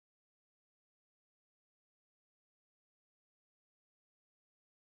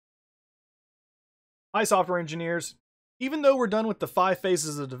Hi, software engineers. Even though we're done with the 5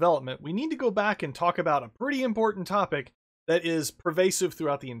 phases of development, we need to go back and talk about a pretty important topic that is pervasive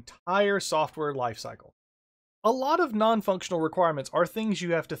throughout the entire software lifecycle. A lot of non-functional requirements are things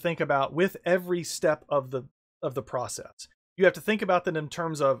you have to think about with every step of the process. You have to think about them in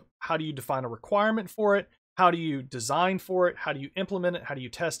terms of how do you define a requirement for it, how do you design for it, how do you implement it, how do you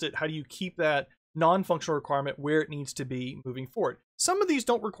test it, how do you keep that non-functional requirement where it needs to be moving forward. Some of these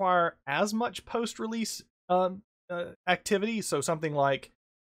don't require as much post-release activity, so something like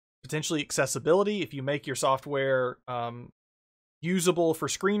potentially accessibility. If you make your software usable for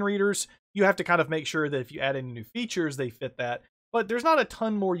screen readers, you have to kind of make sure that if you add any new features, they fit that. But there's not a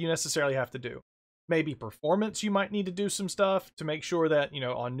ton more you necessarily have to do. Maybe performance, you might need to do some stuff to make sure that,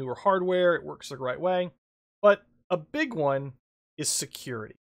 on newer hardware, it works the right way. But a big one is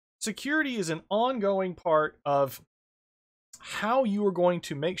security. Security is an ongoing part of how you are going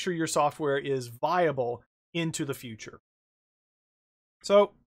to make sure your software is viable into the future.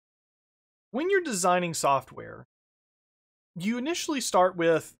 So when you're designing software, you initially start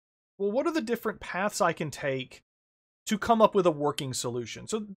with, well, what are the different paths I can take to come up with a working solution?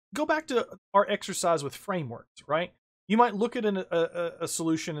 So go back to our exercise with frameworks, right? You might look at a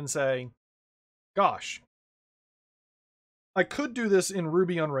solution and say, gosh, I could do this in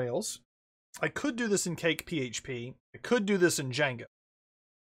Ruby on Rails. I could do this in Cake PHP. I could do this in Django.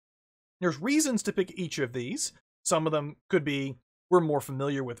 There's reasons to pick each of these. Some of them could be we're more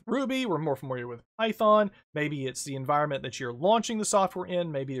familiar with Ruby, we're more familiar with Python. Maybe it's the environment that you're launching the software in.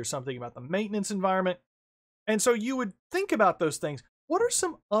 Maybe there's something about the maintenance environment. And so you would think about those things. What are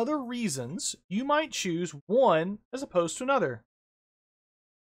some other reasons you might choose one as opposed to another?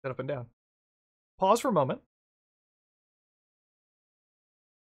 Head up and down. Pause for a moment.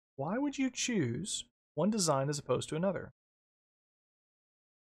 Why would you choose one design as opposed to another?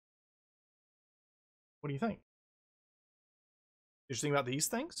 What do you think? Did you think about these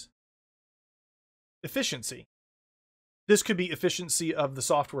things? Efficiency. This could be efficiency of the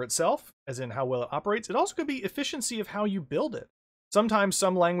software itself, as in how well it operates. It also could be efficiency of how you build it. Sometimes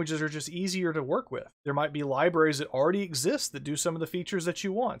some languages are just easier to work with. There might be libraries that already exist that do some of the features that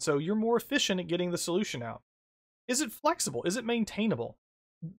you want, so you're more efficient at getting the solution out. Is it flexible? Is it maintainable?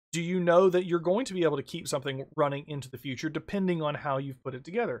 Do you know that you're going to be able to keep something running into the future depending on how you've put it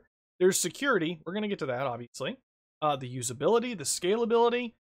together? There's security. We're going to get to that, obviously. The usability, the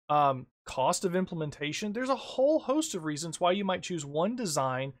scalability, cost of implementation. There's a whole host of reasons why you might choose one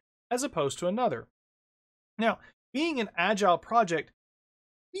design as opposed to another. Now, being an agile project,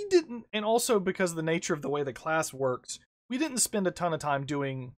 we didn't, and also because of the nature of the way the class works, we didn't spend a ton of time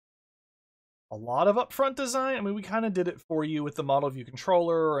doing a lot of upfront design. I mean, we kind of did it for you with the model view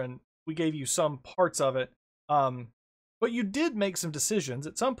controller, and we gave you some parts of it. But you did make some decisions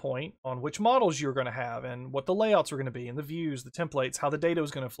at some point on which models you're going to have and what the layouts were going to be and the views, the templates, how the data was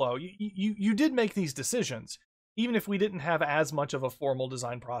going to flow. You did make these decisions, even if we didn't have as much of a formal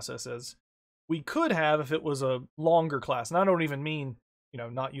design process as we could have if it was a longer class. And I don't even mean,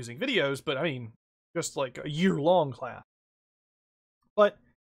 not using videos, but I mean, just like a year-long class. But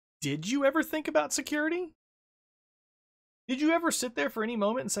did you ever think about security? Did you ever sit there for any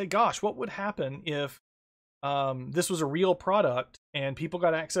moment and say, gosh, what would happen if this was a real product and people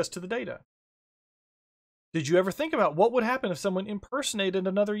got access to the data? Did you ever think about what would happen if someone impersonated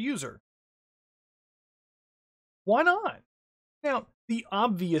another user? Why not? Now, the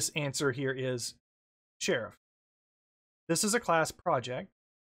obvious answer here is, Sheriff, this is a class project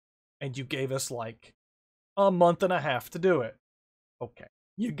and you gave us like a month and a half to do it. Okay,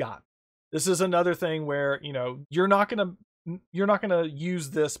 you got it. This is another thing where, you're not going to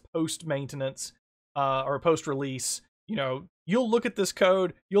use this post maintenance or post release. You'll look at this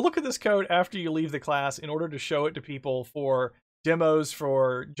code. You'll look at this code after you leave the class in order to show it to people for demos,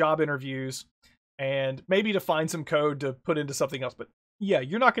 for job interviews, and maybe to find some code to put into something else. But yeah,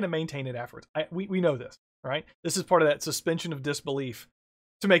 you're not going to maintain it afterwards. We know this, right? This is part of that suspension of disbelief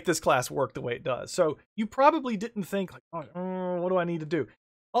to make this class work the way it does. So you probably didn't think like, what do I need to do?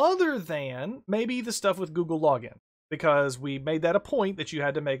 Other than maybe the stuff with Google Login, because we made that a point that you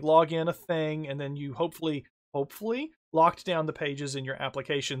had to make login a thing, and then you hopefully locked down the pages in your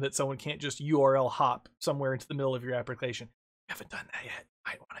application that someone can't just URL hop somewhere into the middle of your application. You haven't done that yet.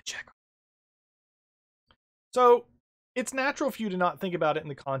 I want to check. So it's natural for you to not think about it in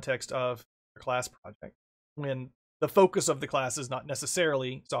the context of your class project when the focus of the class is not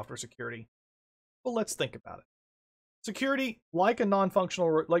necessarily software security. Well, let's think about it. Security, like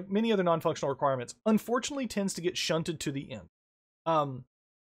many other non-functional requirements, unfortunately tends to get shunted to the end.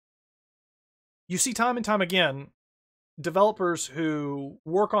 You see time and time again developers who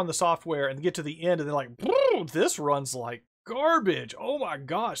work on the software and get to the end and they're like, this runs like garbage. Oh my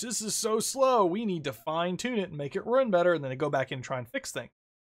gosh, this is so slow. We need to fine tune it and make it run better. And then they go back in and try and fix things.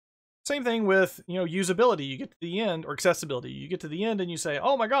 Same thing with, usability. You get to the end, or accessibility. You get to the end and you say,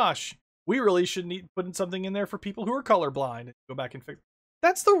 oh my gosh, we really should need putting something in there for people who are colorblind. And go back and fix.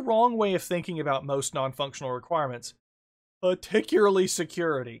 That's the wrong way of thinking about most non-functional requirements, particularly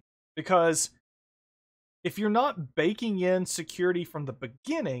security. Because if you're not baking in security from the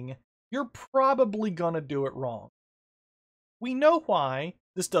beginning, you're probably going to do it wrong. We know why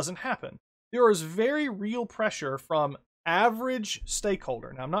this doesn't happen. There is very real pressure from average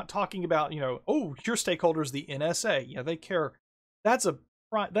stakeholder. Now, I'm not talking about, oh, your stakeholder is the NSA. Yeah, they care.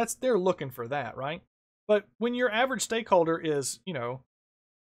 They're looking for that, right? But when your average stakeholder is,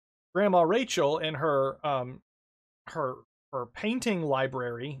 Grandma Rachel and her painting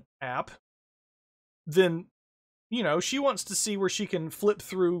library app, then, she wants to see where she can flip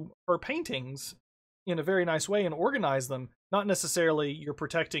through her paintings in a very nice way and organize them. Not necessarily you're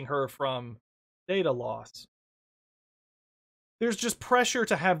protecting her from data loss. There's just pressure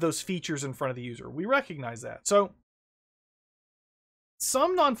to have those features in front of the user. We recognize that. So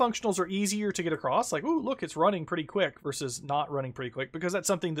some non-functionals are easier to get across, like, ooh, look, it's running pretty quick versus not running pretty quick, because that's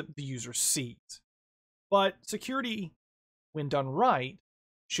something that the user sees. But security, when done right,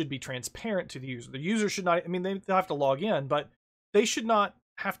 should be transparent to the user. The user should not, they have to log in, but they should not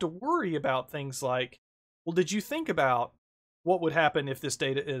have to worry about things like, well, did you think about what would happen if this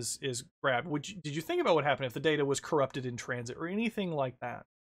data is grabbed? Did you think about what happened if the data was corrupted in transit or anything like that?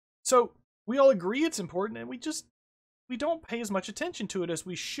 So we all agree it's important, and we don't pay as much attention to it as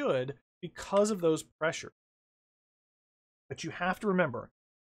we should because of those pressures. But you have to remember,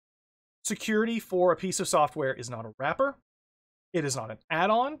 security for a piece of software is not a wrapper. It is not an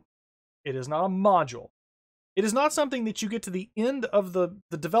add-on. It is not a module. It is not something that you get to the end of the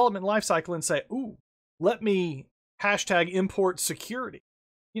development lifecycle and say, ooh, let me #import security.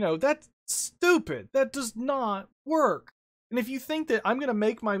 That's stupid. That does not work. And if you think that I'm going to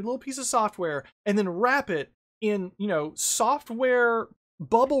make my little piece of software and then wrap it in, software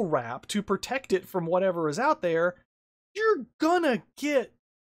bubble wrap to protect it from whatever is out there, you're gonna get...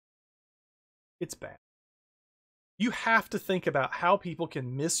 It's bad. You have to think about how people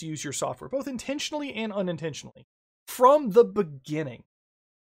can misuse your software, both intentionally and unintentionally, from the beginning,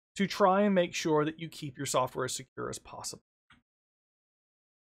 to try and make sure that you keep your software as secure as possible.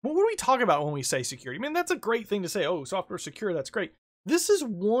 What do we talk about when we say security? That's a great thing to say. Oh, software secure, that's great. This is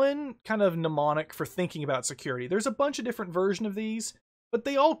one kind of mnemonic for thinking about security. There's a bunch of different versions of these, but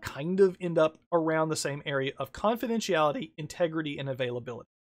they all kind of end up around the same area of confidentiality, integrity, and availability.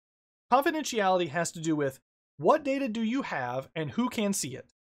 Confidentiality has to do with what data do you have and who can see it.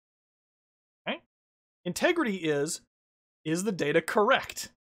 Okay? Integrity is the data correct?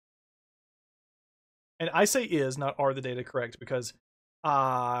 And I say is, not are the data correct, because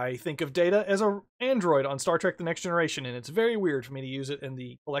I think of data as an android on Star Trek The Next Generation, and it's very weird for me to use it in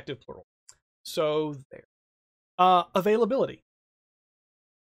the collective plural. So there. Availability.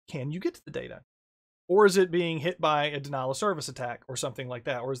 Can you get to the data? Or is it being hit by a denial of service attack or something like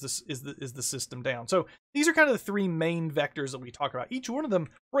that? Or is the system down? So these are kind of the three main vectors that we talk about. Each one of them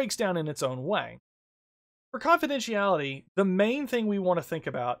breaks down in its own way. For confidentiality, the main thing we want to think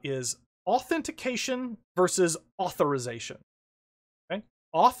about is authentication versus authorization. Okay?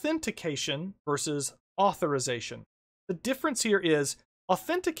 Authentication versus authorization. The difference here is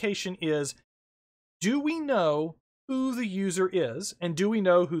authentication is, do we know who the user is, and do we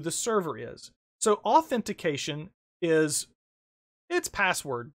know who the server is? So authentication it's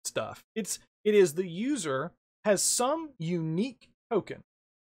password stuff. It is the user has some unique token,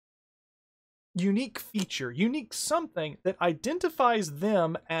 unique feature, unique something that identifies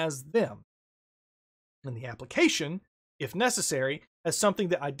them as them. And the application, if necessary, has something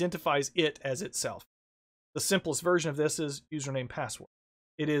that identifies it as itself. The simplest version of this is username password.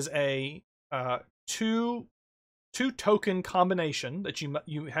 It is a two token combination that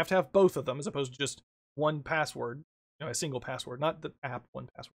you have to have both of them as opposed to just one password, a single password, not the app one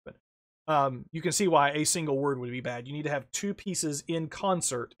password, but you can see why a single word would be bad. You need to have two pieces in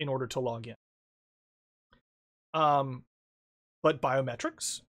concert in order to log in. But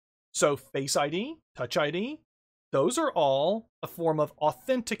biometrics, so Face ID, Touch ID, those are all a form of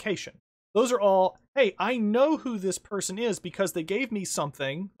authentication. Those are all, hey, I know who this person is because they gave me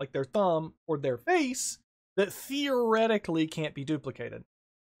something like their thumb or their face that theoretically can't be duplicated.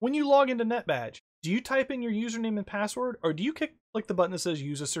 When you log into NetBadge, do you type in your username and password, or do you click the button that says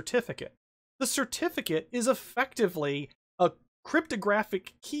use a certificate? The certificate is effectively a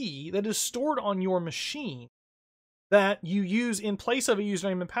cryptographic key that is stored on your machine. that you use in place of a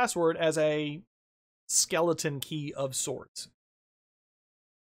username and password as a skeleton key of sorts.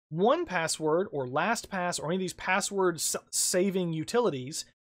 1Password or LastPass or any of these password saving utilities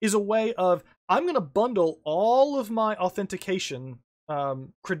is a way of, I'm going to bundle all of my authentication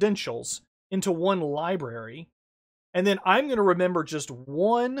credentials into one library, and then I'm going to remember just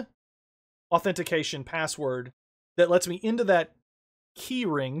one authentication password that lets me into that key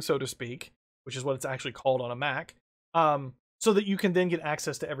ring, so to speak, which is what it's actually called on a Mac, so that you can then get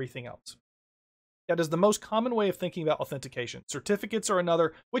access to everything else. That is the most common way of thinking about authentication. Certificates are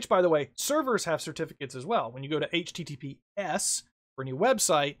another, which, by the way, servers have certificates as well. When you go to HTTPS for a new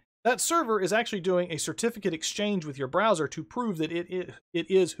website, that server is actually doing a certificate exchange with your browser to prove that it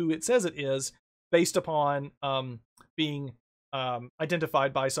is who it says it is, based upon being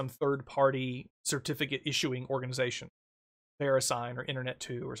identified by some third-party certificate issuing organization, VeriSign or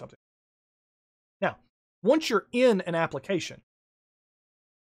Internet2 or something. Now, once you're in an application,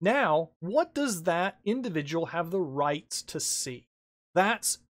 now, what does that individual have the rights to see?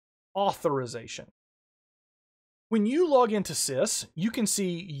 That's authorization. When you log into SIS, you can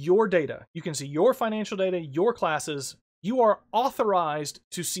see your data. You can see your financial data, your classes. You are authorized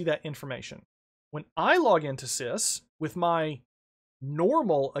to see that information. When I log into SIS with my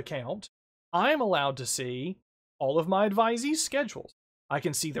normal account, I'm allowed to see all of my advisees' schedules. I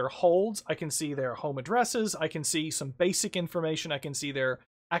can see their holds. I can see their home addresses. I can see some basic information. I can see their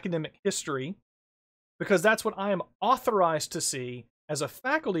academic history, because that's what I am authorized to see as a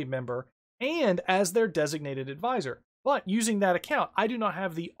faculty member and as their designated advisor. But using that account, I do not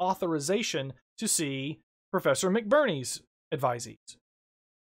have the authorization to see Professor McBurney's advisees.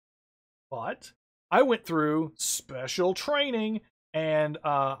 But I went through special training, and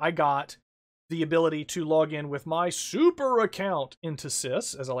I got the ability to log in with my super account into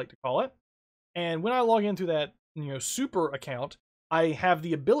SIS, as I like to call it. And when I log in through that, super account, I have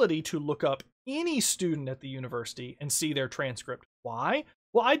the ability to look up any student at the university and see their transcript. Why?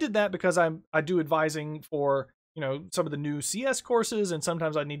 Well, I did that because I do advising for, some of the new CS courses, and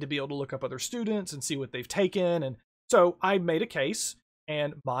sometimes I need to be able to look up other students and see what they've taken. And so I made a case,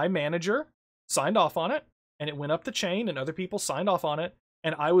 and my manager signed off on it, and it went up the chain, and other people signed off on it,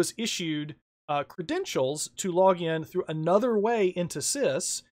 and I was issued credentials to log in through another way into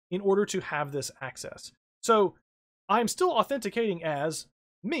SIS in order to have this access. So I'm still authenticating as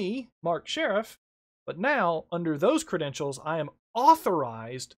me, Mark Sheriff, but now under those credentials, I am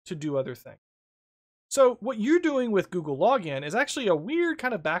authorized to do other things. So what you're doing with Google Login is actually a weird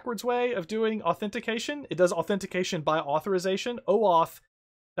kind of backwards way of doing authentication. It does authentication by authorization. OAuth,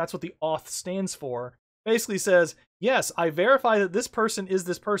 that's what the auth stands for. Basically says, yes, I verify that this person is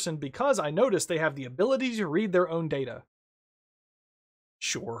this person because I noticed they have the ability to read their own data.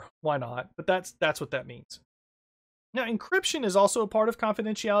 Sure, why not? But that's what that means. Now, encryption is also a part of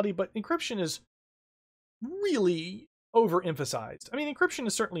confidentiality, but encryption is really overemphasized. I mean, encryption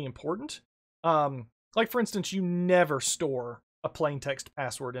is certainly important. Like, for instance, you never store a plain text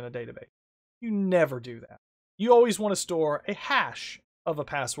password in a database. You never do that. You always want to store a hash of a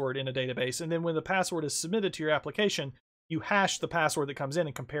password in a database, and then when the password is submitted to your application, you hash the password that comes in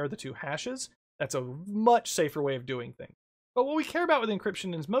and compare the two hashes. That's a much safer way of doing things. But what we care about with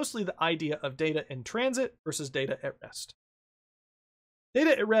encryption is mostly the idea of data in transit versus data at rest.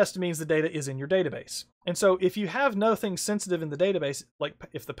 Data at rest means the data is in your database. And so if you have nothing sensitive in the database, like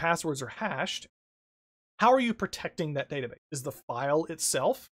if the passwords are hashed, how are you protecting that database? Is the file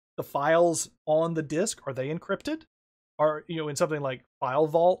itself, the files on the disk, are they encrypted? Are, in something like File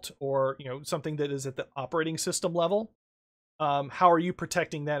Vault or, something that is at the operating system level? How are you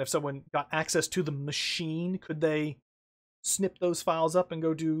protecting that? If someone got access to the machine, could they snip those files up and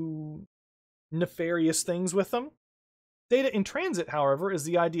go do nefarious things with them? Data in transit, however, is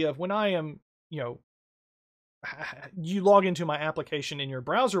the idea of when I am, you log into my application in your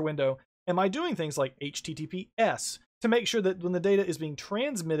browser window, am I doing things like HTTPS to make sure that when the data is being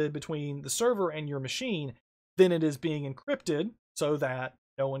transmitted between the server and your machine, then it is being encrypted so that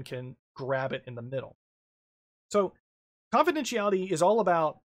no one can grab it in the middle. So confidentiality is all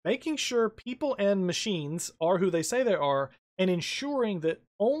about making sure people and machines are who they say they are, and ensuring that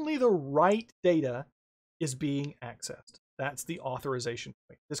only the right data is being accessed. That's the authorization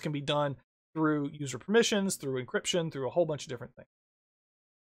point. This can be done through user permissions, through encryption, through a whole bunch of different things.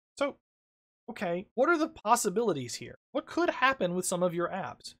 So, okay, what are the possibilities here? What could happen with some of your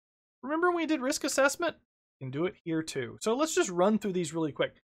apps? Remember when we did risk assessment? You can do it here too. So let's just run through these really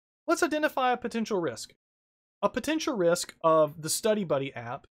quick. Let's identify a potential risk. A potential risk of the Study Buddy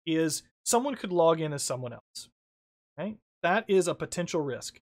app is someone could log in as someone else. Okay? That is a potential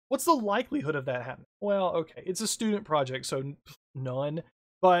risk. What's the likelihood of that happening? Well, okay, it's a student project, so none.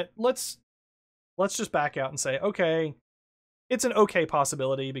 But let's just back out and say, okay, it's an okay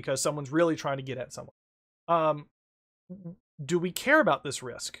possibility because someone's really trying to get at someone. Do we care about this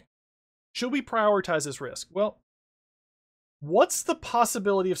risk? Should we prioritize this risk? Well, what's the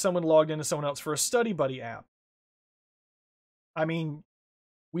possibility of someone logged into someone else for a study buddy app? I mean,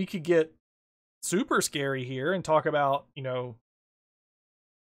 we could get super scary here and talk about,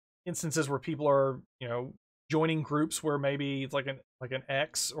 instances where people are, joining groups where maybe it's like an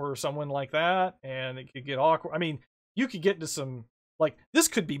ex or someone like that, and it could get awkward. I mean, you could get into some, like, this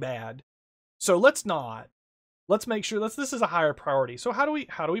could be bad. So let's not. Let's make sure this is a higher priority. So how do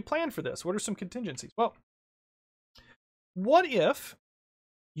we plan for this? What are some contingencies? Well, what if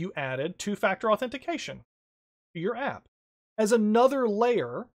you added two-factor authentication to your app as another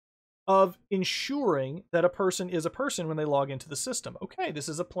layer of ensuring that a person is a person when they log into the system? Okay, this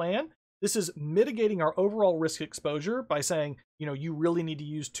is a plan. This is mitigating our overall risk exposure by saying, you really need to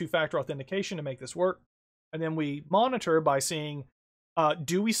use two-factor authentication to make this work. And then we monitor by seeing,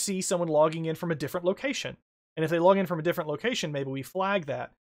 do we see someone logging in from a different location? And if they log in from a different location, maybe we flag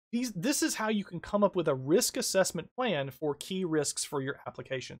that. This is how you can come up with a risk assessment plan for key risks for your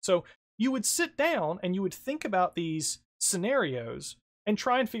application. So you would sit down and you would think about these scenarios and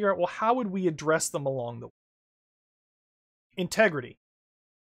try and figure out, well, how would we address them along the way? Integrity.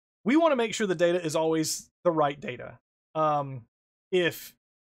 We want to make sure the data is always the right data. If,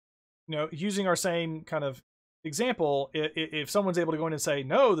 using our same kind of example, if someone's able to go in and say,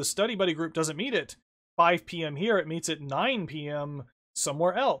 no, the study buddy group doesn't meet at 5 p.m. here, it meets at 9 p.m.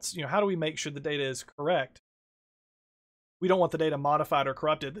 somewhere else. How do we make sure the data is correct? We don't want the data modified or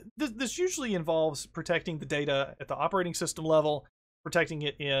corrupted. This usually involves protecting the data at the operating system level, protecting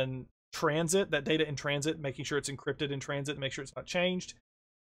it in transit, that data in transit, making sure it's encrypted in transit, make sure it's not changed.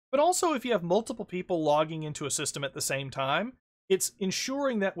 But also, if you have multiple people logging into a system at the same time, it's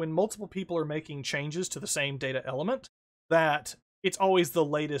ensuring that when multiple people are making changes to the same data element, that it's always the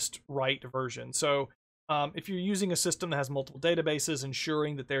latest right version. So if you're using a system that has multiple databases,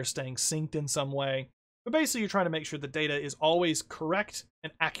 ensuring that they're staying synced in some way. But basically, you're trying to make sure the data is always correct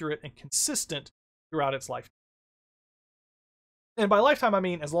and accurate and consistent throughout its lifetime. And by lifetime, I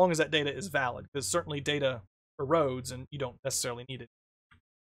mean as long as that data is valid, because certainly data erodes and you don't necessarily need it.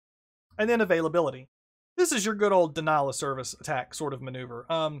 And then availability. This is your good old denial of service attack sort of maneuver.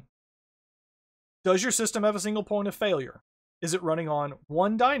 Does your system have a single point of failure? Is it running on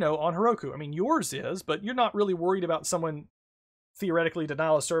one dyno on Heroku? I mean, yours is, but you're not really worried about someone theoretically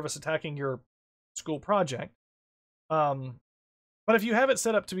denial of service attacking your school project. But if you have it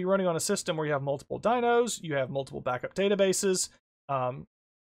set up to be running on a system where you have multiple dynos, you have multiple backup databases,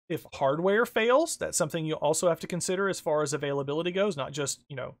 if hardware fails, that's something you also have to consider as far as availability goes, not just,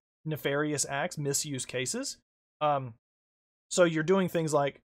 nefarious acts, misuse cases. So you're doing things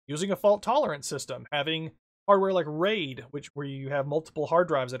like using a fault tolerance system, having hardware like RAID, where you have multiple hard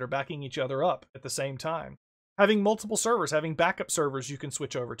drives that are backing each other up at the same time, having multiple servers, having backup servers you can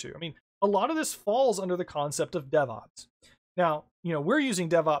switch over to. I mean, a lot of this falls under the concept of DevOps. Now, we're using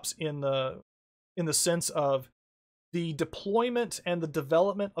DevOps in the sense of the deployment and the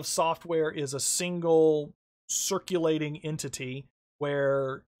development of software is a single circulating entity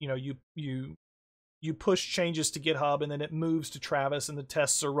where you push changes to GitHub and then it moves to Travis and the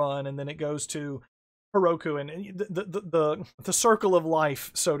tests are run and then it goes to Heroku and the circle of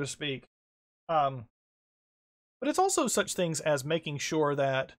life, so to speak. But it's also such things as making sure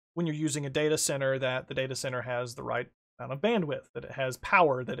that when you're using a data center, that the data center has the right amount of bandwidth, that it has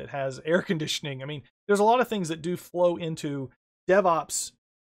power, that it has air conditioning. I mean, there's a lot of things that do flow into DevOps,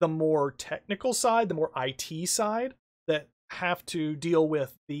 the more technical side, the more IT side, that have to deal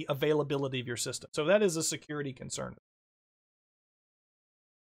with the availability of your system. So that is a security concern.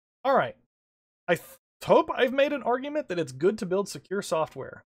 All right. I hope I've made an argument that it's good to build secure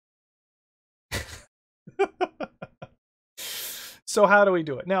software. So how do we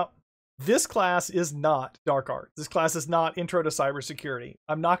do it? Now, this class is not dark art. This class is not intro to cybersecurity.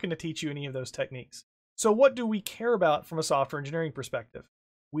 I'm not going to teach you any of those techniques. So what do we care about from a software engineering perspective?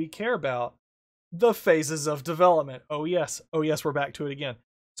 We care about the phases of development. Oh yes, we're back to it again.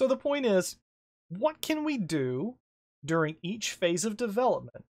 So the point is, what can we do during each phase of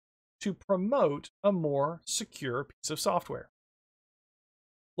development to promote a more secure piece of software?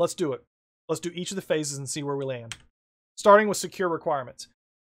 Let's do it. Let's do each of the phases and see where we land. Starting with secure requirements.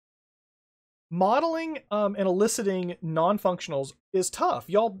 Modeling and eliciting non-functionals is tough.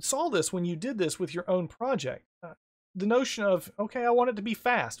 Y'all saw this when you did this with your own project. The notion of, okay, I want it to be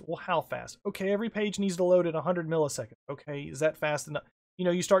fast. Well, how fast? Okay, every page needs to load at 100 milliseconds. Okay, is that fast enough?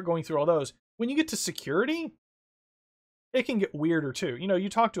 you start going through all those. When you get to security, it can get weirder too. You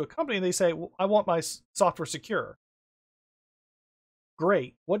talk to a company and they say, well, I want my software secure.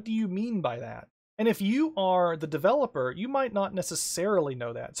 Great. What do you mean by that? And if you are the developer, you might not necessarily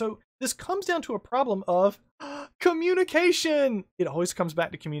know that. So this comes down to a problem of communication. It always comes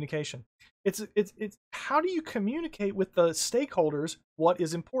back to communication. It's how do you communicate with the stakeholders what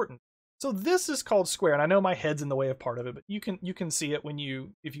is important? So this is called Square, and I know my head's in the way of part of it, but you can see it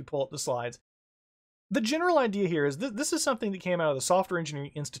if you pull up the slides. The general idea here is this is something that came out of the Software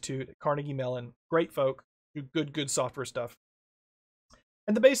Engineering Institute at Carnegie Mellon. Great folk, do good software stuff.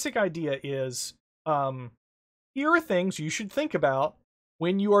 And the basic idea is, here are things you should think about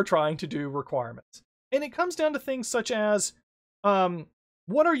when you are trying to do requirements. And it comes down to things such as,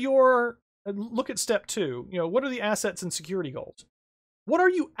 what are your, look at step 2, what are the assets and security goals? What are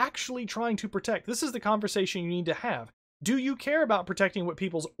you actually trying to protect? This is the conversation you need to have. Do you care about protecting what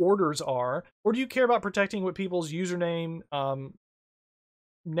people's orders are? Or do you care about protecting what people's username,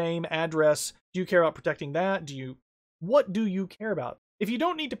 name, address? Do you care about protecting that? What do you care about? If you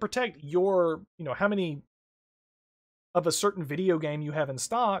don't need to protect your, how many of a certain video game you have in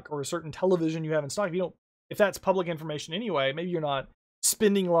stock or a certain television you have in stock, if that's public information anyway, maybe you're not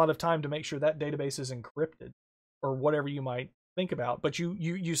spending a lot of time to make sure that database is encrypted or whatever you might think about. But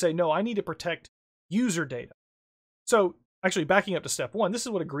you say, no, I need to protect user data. So actually backing up to step 1, this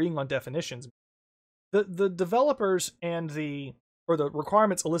is what agreeing on definitions. The developers and the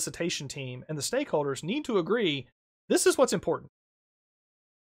requirements elicitation team and the stakeholders need to agree, this is what's important.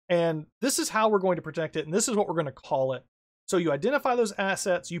 And this is how we're going to protect it, and this is what we're going to call it. So you identify those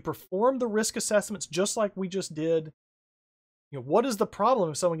assets, you perform the risk assessments just like we just did. What is the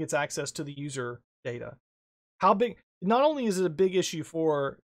problem if someone gets access to the user data? How big, not only is it a big issue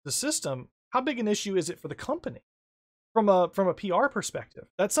for the system, how big an issue is it for the company? From a PR perspective,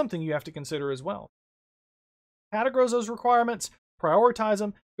 that's something you have to consider as well. Categorize those requirements, prioritize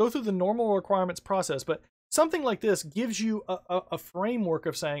them, go through the normal requirements process, but something like this gives you a framework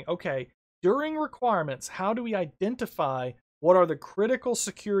of saying, okay, during requirements, how do we identify what are the critical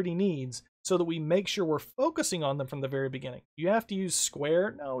security needs so that we make sure we're focusing on them from the very beginning? You have to use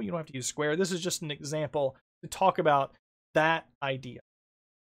Square? No, you don't have to use Square. This is just an example to talk about that idea.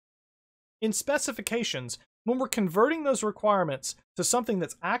 In specifications, when we're converting those requirements to something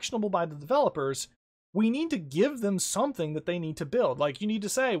that's actionable by the developers, we need to give them something that they need to build. Like you need to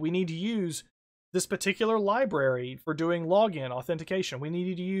say, we need to use this particular library for doing login authentication. We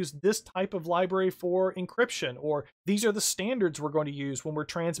need to use this type of library for encryption, or these are the standards we're going to use when we're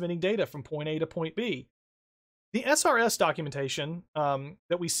transmitting data from point A to point B. The SRS documentation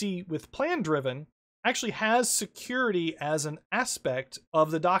that we see with plan-driven actually has security as an aspect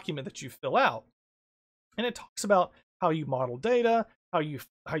of the document that you fill out. And it talks about how you model data, how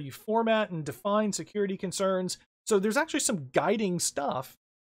you format and define security concerns. So there's actually some guiding stuff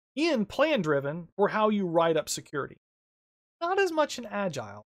in plan-driven for how you write up security. Not as much in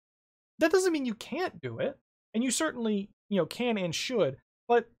Agile. That doesn't mean you can't do it, and you certainly can and should.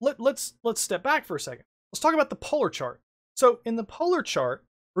 But let's step back for a second. Let's talk about the polar chart. So in the polar chart,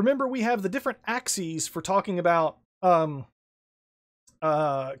 remember we have the different axes for talking about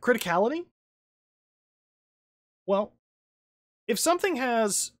criticality. Well, if something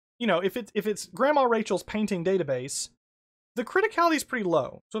has, if it's Grandma Rachel's painting database, the criticality is pretty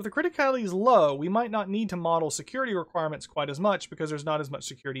low. So if the criticality is low, we might not need to model security requirements quite as much because there's not as much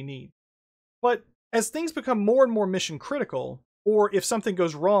security need. But as things become more and more mission critical, or if something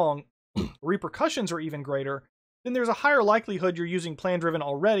goes wrong, repercussions are even greater, then there's a higher likelihood you're using plan-driven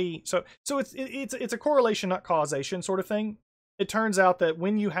already. So it's a correlation, not causation sort of thing. It turns out that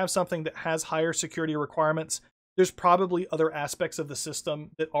when you have something that has higher security requirements, there's probably other aspects of the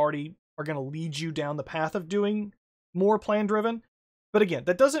system that already are going to lead you down the path of doing more plan-driven. But again,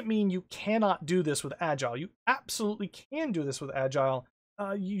 that doesn't mean you cannot do this with Agile. You absolutely can do this with Agile.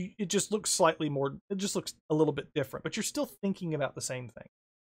 It just looks slightly more, it just looks a little bit different, but you're still thinking about the same thing.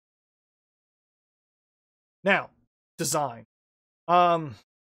 Now, design.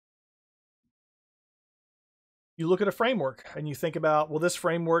 You look at a framework and you think about, well, this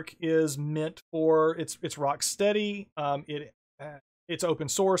framework is meant for, it's rock steady. It's open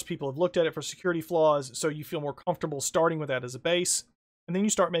source. People have looked at it for security flaws. So you feel more comfortable starting with that as a base. And then you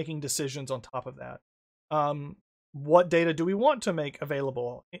start making decisions on top of that. What data do we want to make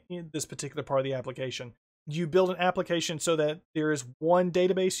available in this particular part of the application? You build an application so that there is one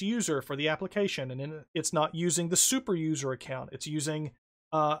database user for the application, and it's not using the super user account. It's using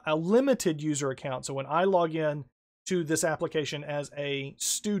a limited user account. So when I log in to this application as a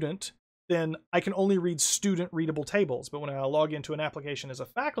student, then I can only read student readable tables. But when I log into an application as a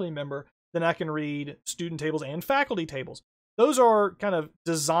faculty member, then I can read student tables and faculty tables. Those are kind of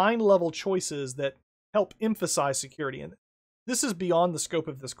design level choices that help emphasize security. And this is beyond the scope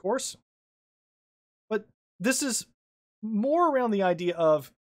of this course. But this is more around the idea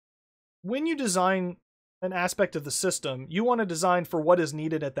of when you design an aspect of the system, you want to design for what is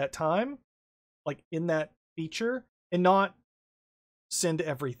needed at that time, like in that feature, and not send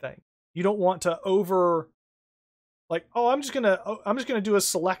everything. You don't want to like, oh, I'm just gonna do a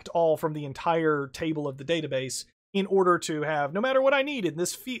select all from the entire table of the database in order to have, no matter what I need in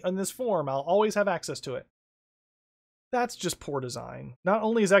this form, I'll always have access to it. That's just poor design. Not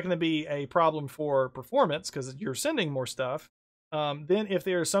only is that going to be a problem for performance because you're sending more stuff, then if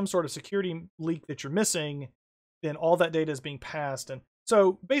there's some sort of security leak that you're missing, then all that data is being passed. And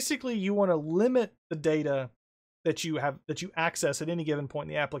so basically you want to limit the data that you access at any given point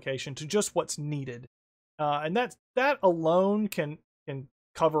in the application to just what's needed. And that alone can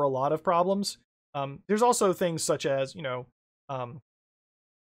cover a lot of problems. There's also things such as,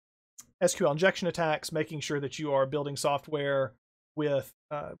 SQL injection attacks, making sure that you are building software with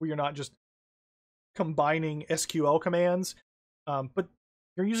where you're not just combining SQL commands, but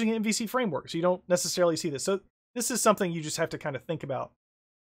you're using an MVC framework, so you don't necessarily see this. So this is something you just have to kind of think about.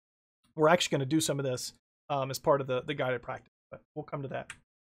 We're actually going to do some of this as part of the guided practice, but we'll come to that.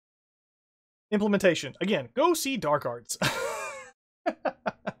 Implementation. Again, go see Dark Arts.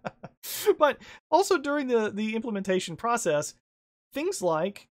 But also during the implementation process, things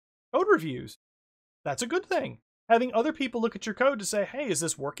like code reviews. That's a good thing. Having other people look at your code to say, hey, is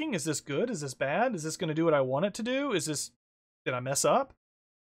this working? Is this good? Is this bad? Is this going to do what I want it to do? Did I mess up?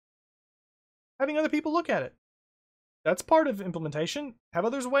 Having other people look at it. That's part of implementation. Have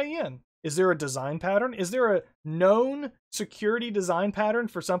others weigh in. Is there a design pattern? Is there a known security design pattern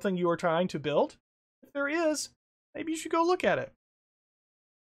for something you are trying to build? If there is, maybe you should go look at it.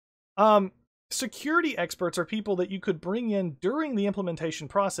 Security experts are people that you could bring in during the implementation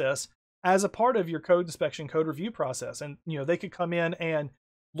process as a part of your code inspection, code review process. And, they could come in and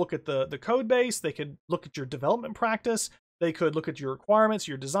look at the code base. They could look at your development practice. They could look at your requirements,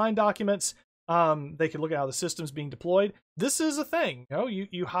 your design documents. They could look at how the system's being deployed. This is a thing.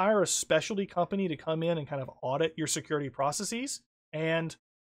 You hire a specialty company to come in and kind of audit your security processes. And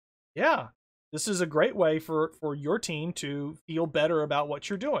yeah, this is a great way for your team to feel better about what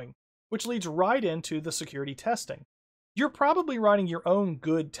you're doing, which leads right into the security testing. You're probably writing your own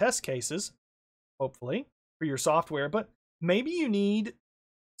good test cases, hopefully, for your software, but maybe you need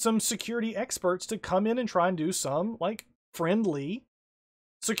some security experts to come in and try and do some like friendly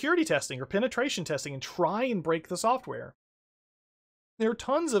security testing or penetration testing and try and break the software. There are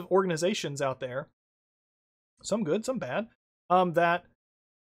tons of organizations out there, some good, some bad, that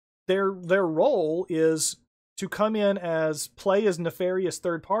their role is to come in play as nefarious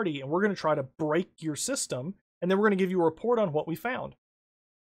third party, and we're going to try to break your system, and then we're going to give you a report on what we found.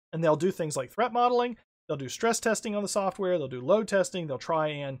 And they'll do things like threat modeling, they'll do stress testing on the software, they'll do load testing, they'll try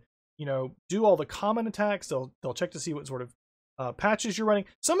and do all the common attacks, they'll check to see what sort of patches you're running.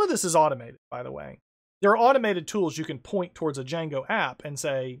 Some of this is automated, by the way. There are automated tools you can point towards a Django app and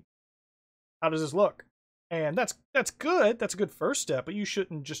say, how does this look? And that's good. That's a good first step, but you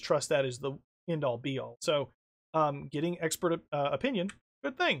shouldn't just trust that as the end-all be-all. So getting expert opinion,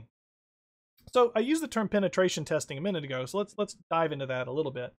 good thing. So I used the term penetration testing a minute ago, so let's dive into that a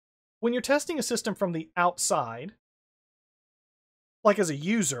little bit. When you're testing a system from the outside, like as a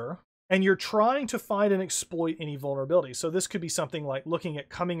user, and you're trying to find and exploit any vulnerability. So this could be something like looking at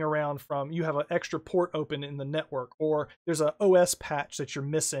coming around from, you have an extra port open in the network, or there's a OS patch that you're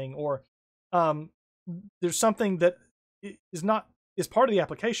missing, or there's something that is part of the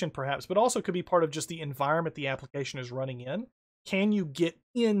application perhaps, but also could be part of just the environment the application is running in. Can you get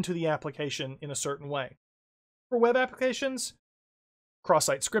into the application in a certain way? For web applications,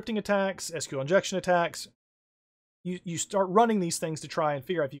 cross-site scripting attacks, SQL injection attacks, you start running these things to try and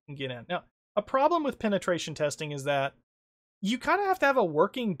figure out if you can get in. Now, a problem with penetration testing is that you kind of have to have a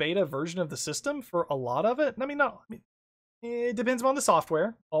working beta version of the system for a lot of it. It depends on the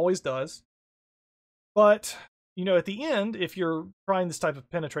software, always does. But, at the end, if you're trying this type of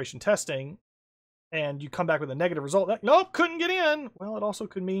penetration testing and you come back with a negative result, like, nope, couldn't get in. Well, it also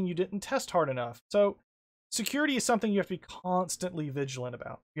could mean you didn't test hard enough. So security is something you have to be constantly vigilant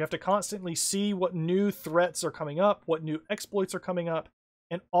about. You have to constantly see what new threats are coming up, what new exploits are coming up,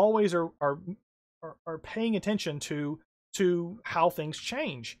 and always are paying attention to how things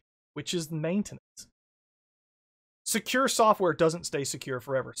change, which is maintenance. Secure software doesn't stay secure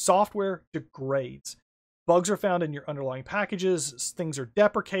forever. Software degrades. Bugs are found in your underlying packages. Things are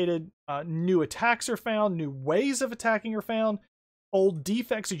deprecated. New attacks are found. New ways of attacking are found. Old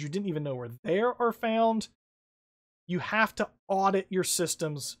defects that you didn't even know were there are found. You have to audit your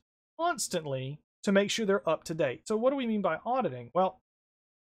systems constantly to make sure they're up to date. So what do we mean by auditing? Well,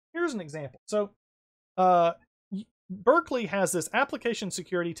 here's an example. So Berkeley has this application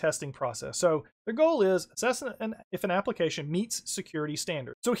security testing process. So the goal is assess if an application meets security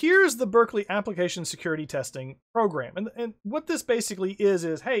standards. So here's the Berkeley application security testing program. And what this basically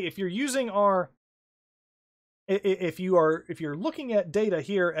is hey, if you're using if you're looking at data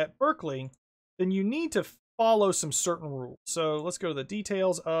here at Berkeley, then you need to follow some certain rules. So let's go to the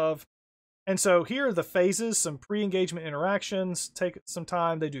details of, and so here are the phases, some pre-engagement interactions, take some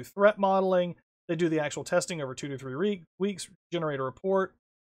time. They do threat modeling. They do the actual testing over 2 to 3 weeks, generate a report.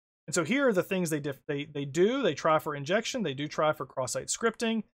 And so here are the things they do. They try for injection. They do try for cross-site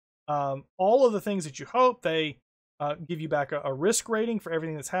scripting. All of the things that you hope. They give you back a risk rating for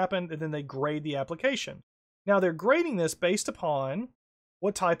everything that's happened, and then they grade the application. Now they're grading this based upon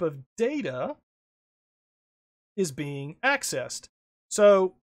what type of data is being accessed.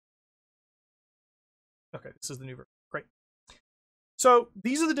 So, okay, this is the new version. Great. So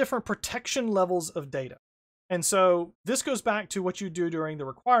these are the different protection levels of data. And so this goes back to what you do during the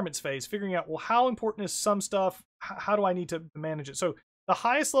requirements phase, figuring out, well, how important is some stuff? How do I need to manage it? So the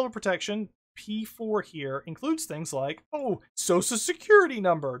highest level of protection, P4 here, includes things like, social security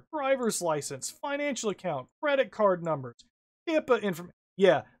number, driver's license, financial account, credit card numbers, HIPAA information.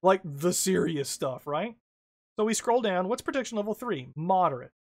 Yeah, like the serious stuff, right? So we scroll down. What's protection level 3?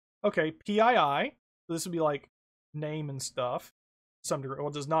 Moderate. Okay, PII. So this would be like name and stuff. Some degree. Well,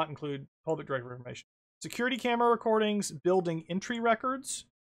 it does not include public directory information. Security camera recordings, building entry records,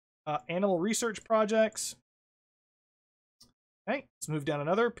 animal research projects. Okay, let's move down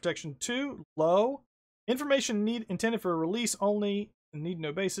another. Protection 2, low. Information intended for release only, need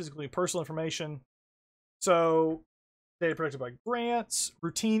no basis, including personal information. So data protected by grants,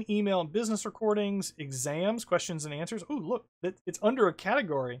 routine email and business recordings, exams, questions and answers. Oh, look, it's under a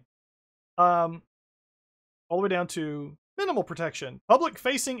category. All the way down to minimal protection,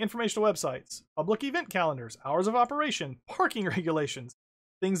 public-facing informational websites, public event calendars, hours of operation, parking regulations,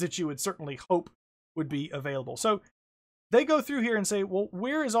 things that you would certainly hope would be available. So they go through here and say, well,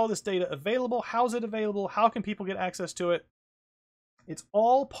 where is all this data available? How is it available? How can people get access to it? It's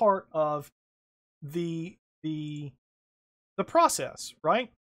all part of the process, right?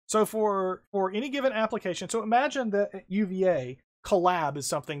 So for any given application, so imagine that at UVA, Collab is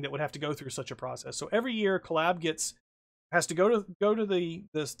something that would have to go through such a process. So every year, Collab has to go to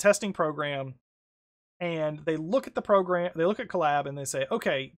this testing program, and they look at the program, they look at Collab, and they say,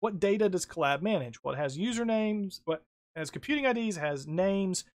 okay, what data does Collab manage? Well, it has usernames, what has computing IDs, has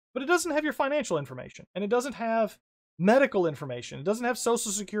names, but it doesn't have your financial information, and it doesn't have medical information. It doesn't have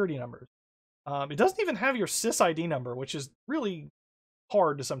social security numbers. It doesn't even have your SysID number, which is really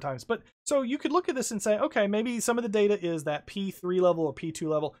hard to sometimes. But so you could look at this and say, okay, maybe some of the data is that P3 level or P2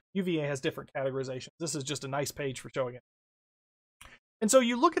 level. UVA has different categorizations. This is just a nice page for showing it. And so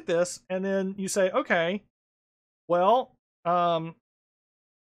you look at this and then you say, okay, well, what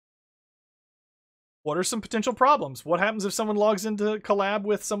are some potential problems? What happens if someone logs into Collab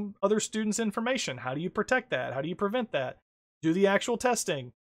with some other student's information? How do you protect that? How do you prevent that? Do the actual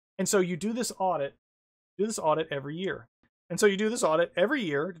testing. And so you do this audit every year. And so you do this audit every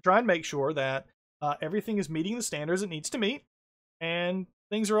year to try and make sure that everything is meeting the standards it needs to meet, and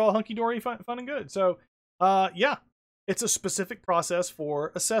things are all hunky-dory, fun and good. So yeah, it's a specific process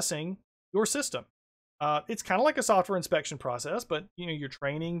for assessing your system. It's kind of like a software inspection process, but you're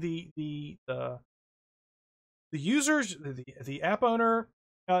training the users, the app owner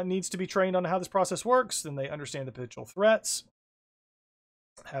needs to be trained on how this process works. Then they understand the potential threats.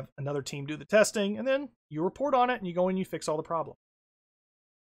 Have another team do the testing, and then you report on it, and you go and you fix all the problems.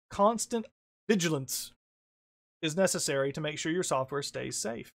 Constant vigilance is necessary to make sure your software stays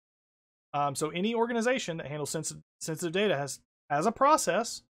safe. So any organization that handles sensitive data has a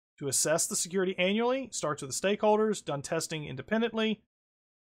process to assess the security annually, starts with the stakeholders, done testing independently,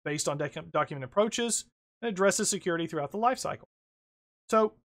 based on document approaches, and addresses security throughout the life cycle.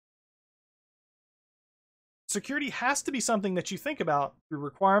 So security has to be something that you think about through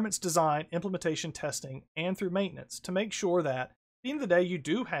requirements, design, implementation, testing, and through maintenance to make sure that at the end of the day, you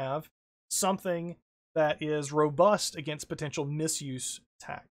do have something that is robust against potential misuse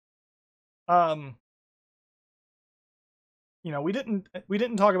attack. We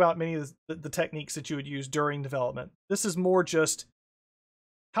didn't talk about many of the techniques that you would use during development. This is more just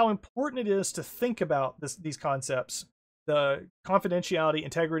how important it is to think about these concepts, the confidentiality,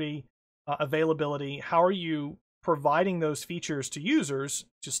 integrity, availability? How are you providing those features to users,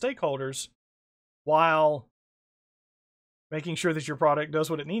 to stakeholders, while making sure that your product does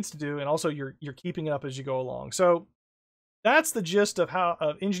what it needs to do, and also you're keeping it up as you go along? So that's the gist of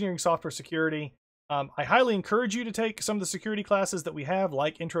engineering software security. I highly encourage you to take some of the security classes that we have,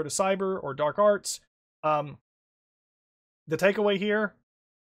 like Intro to Cyber or Dark Arts. The takeaway here,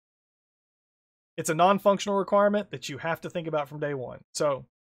 it's a non-functional requirement that you have to think about from day one. So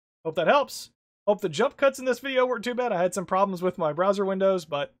hope that helps. Hope the jump cuts in this video weren't too bad. I had some problems with my browser windows,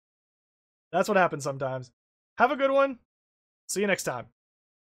 but that's what happens sometimes. Have a good one. See you next time.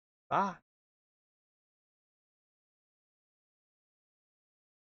 Bye.